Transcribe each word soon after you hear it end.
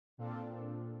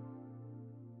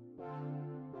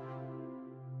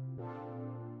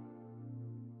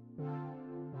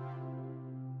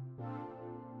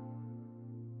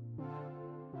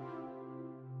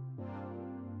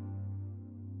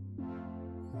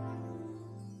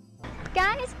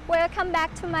guys, welcome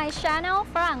back to my channel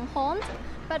faranghomes.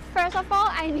 But first of all,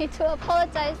 I need to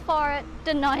apologize for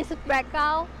the noise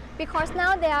background because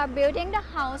now they are building the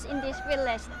house in this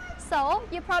village. So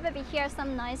you probably hear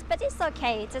some noise, but it's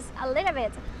okay, just a little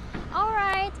bit.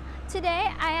 Alright,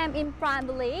 today I am in Pran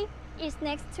Buri. It's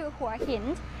next to Hua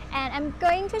Hin, and I'm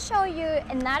going to show you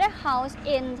another house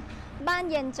in Ban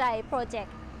Yen Chai project.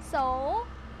 So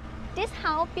this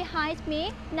house behind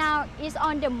me now is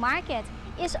on the market.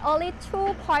 It's only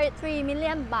 2.3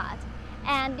 million baht,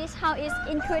 and this house is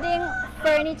including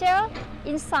furniture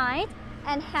inside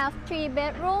and have 3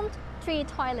 bedrooms, 3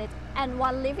 toilets, and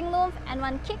 1 living room and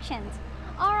 1 kitchen.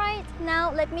 Alright,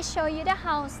 now let me show you the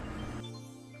house.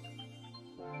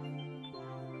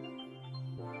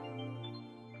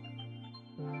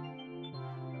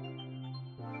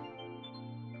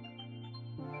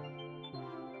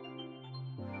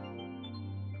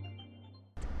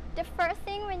 The first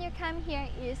thing when you come here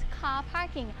is car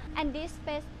parking, and this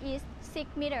space is 6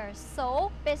 meters,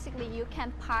 so basically you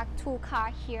can park 2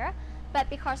 cars here, but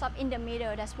because of in the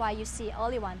middle, that's why you see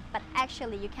only one, but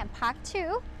actually you can park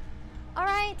 2.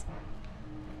 Alright,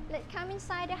 let's come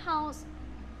inside the house.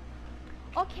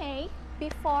 Okay,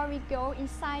 before we go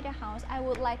inside the house, I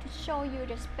would like to show you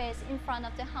the space in front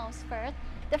of the house first.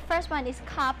 The first one is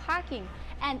car parking,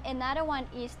 and another one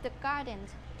is the garden.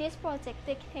 This project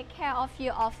they take care of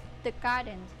you of the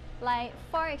garden. Like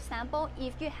for example,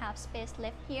 if you have space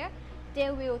left here,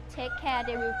 they will take care,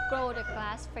 they will grow the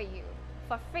grass for you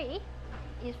for free.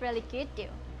 It's really good deal.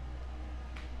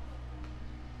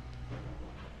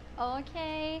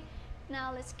 Okay,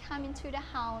 now let's come into the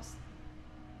house.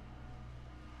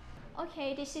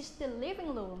 Okay, this is the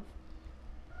living room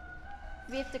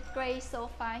with the gray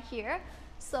sofa here,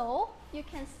 so you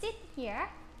can sit here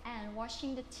and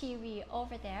watching the TV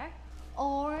over there,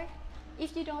 or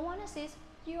if you don't want to sit,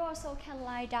 you also can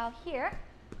lie down here.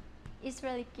 It's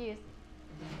really good.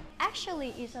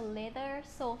 Actually, it's a leather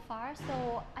sofa,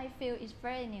 so I feel it's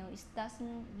very new. It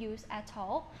doesn't use at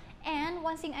all. And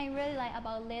one thing I really like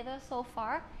about leather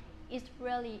sofa, it's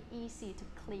really easy to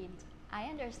clean. I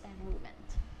understand movement.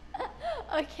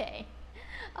 Okay.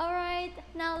 Alright,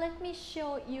 now let me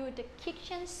show you the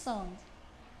kitchen zone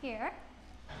here.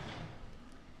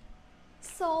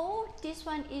 So this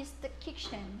one is the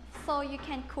kitchen, so you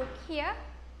can cook here,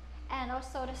 and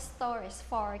also the storage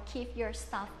for keep your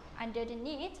stuff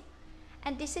underneath.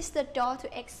 And this is the door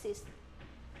to exit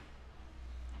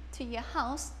to your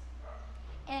house,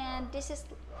 and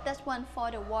that's one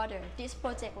for the water. This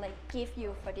project like give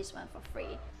you for this one for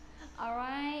free.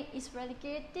 Alright, it's really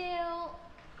good deal.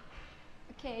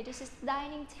 Okay, this is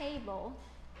dining table.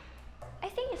 I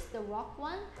think it's the rock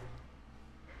one,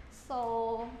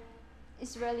 so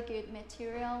it's really good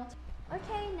material.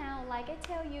 Okay, now like I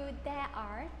tell you, there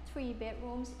are 3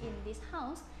 bedrooms in this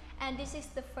house, and this is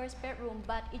the first bedroom,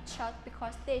 but it's short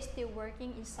because they're still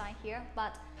working inside here,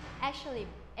 but actually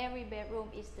every bedroom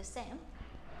is the same.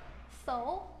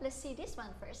 So let's see this one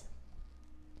first.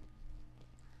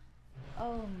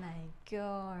 Oh my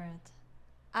god,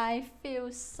 I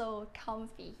feel so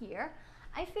comfy here.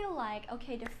 I feel like,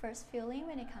 okay, the first feeling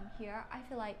when I come here, I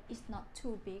feel like it's not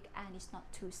too big and it's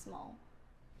not too small.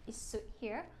 It's suit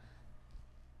here,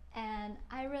 and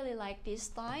I really like this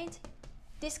style.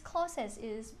 This closet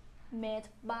is made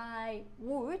by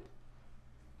wood.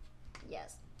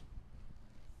 Yes,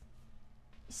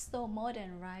 it's so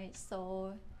modern, right?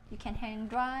 So you can hang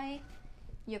dry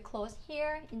your clothes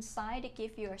here. Inside they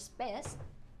give you a space.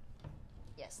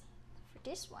 Yes, for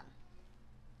this one.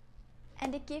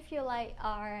 And they give you like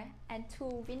and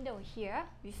 2 windows here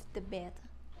with the bed.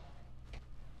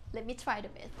 Let me try the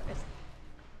bed first.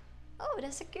 Oh,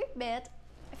 that's a good bed.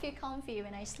 I feel comfy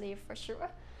when I sleep for sure.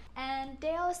 And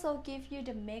they also give you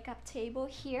the makeup table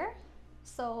here.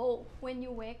 So when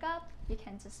you wake up, you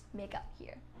can just make up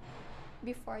here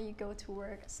before you go to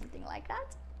work or something like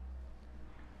that.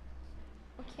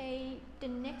 Okay, the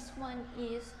next one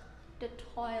is the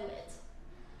toilet.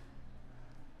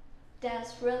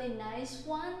 That's really nice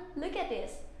one. Look at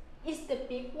this. It's the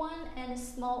big one and a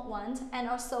small one, and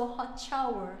also hot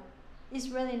shower. It's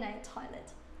really nice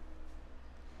toilet.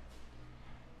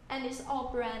 And it's all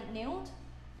brand new.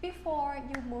 Before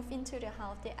you move into the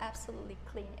house, they absolutely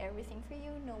clean everything for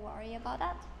you. No worry about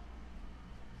that.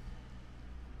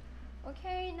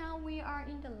 Okay, now we are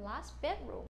in the last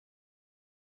bedroom.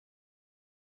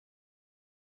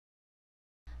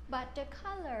 But the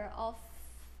color of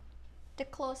the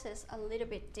clothes is a little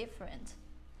bit different.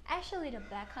 Actually, the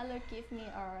black color gives me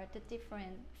the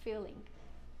different feeling.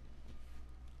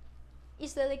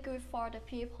 It's really good for the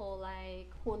people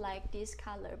like who like this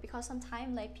color, because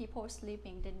sometimes like people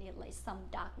sleeping they need like some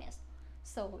darkness.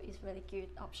 so it's really good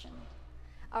option.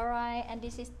 Alright, and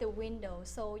this is the window,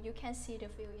 so you can see the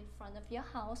view in front of your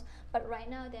house, but right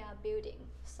now they are building,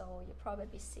 so you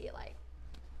probably see like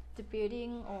the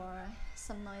building or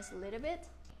some noise a little bit.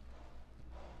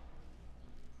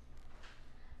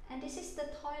 And this is the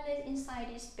toilet inside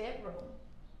this bedroom.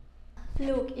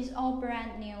 Look, it's all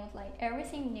brand new, like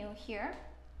everything new here.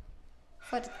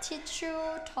 For the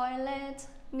tissue, toilet,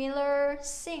 mirror,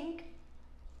 sink.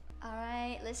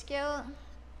 Alright, let's go.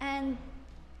 And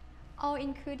all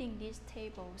including this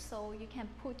table, so you can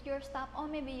put your stuff, or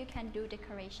maybe you can do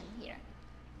decoration here.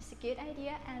 It's a good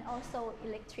idea. And also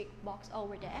electric box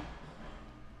over there.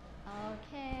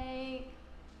 Okay.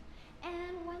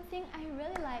 And one thing I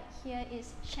really like here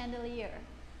is chandelier.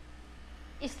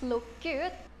 It looks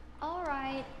good.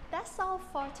 Alright, that's all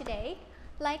for today.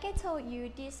 Like I told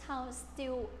you, this house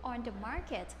still on the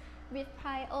market with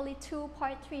price only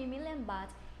 2.3 million baht,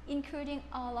 including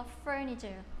all of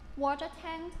furniture, water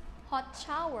tank, hot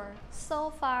shower,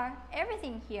 sofa,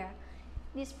 everything here.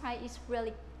 This price is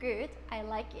really good. I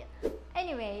like it.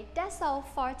 Anyway, that's all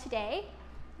for today.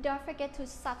 Don't forget to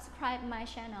subscribe my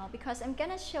channel because I'm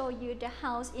gonna show you the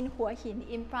house in Hua Hin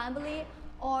in Pran Buri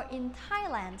or in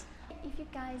Thailand. If you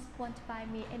guys want to buy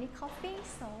me any coffee,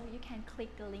 so you can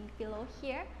click the link below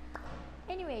here.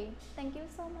 Anyway, thank you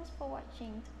so much for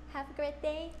watching. Have a great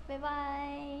day. Bye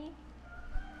bye.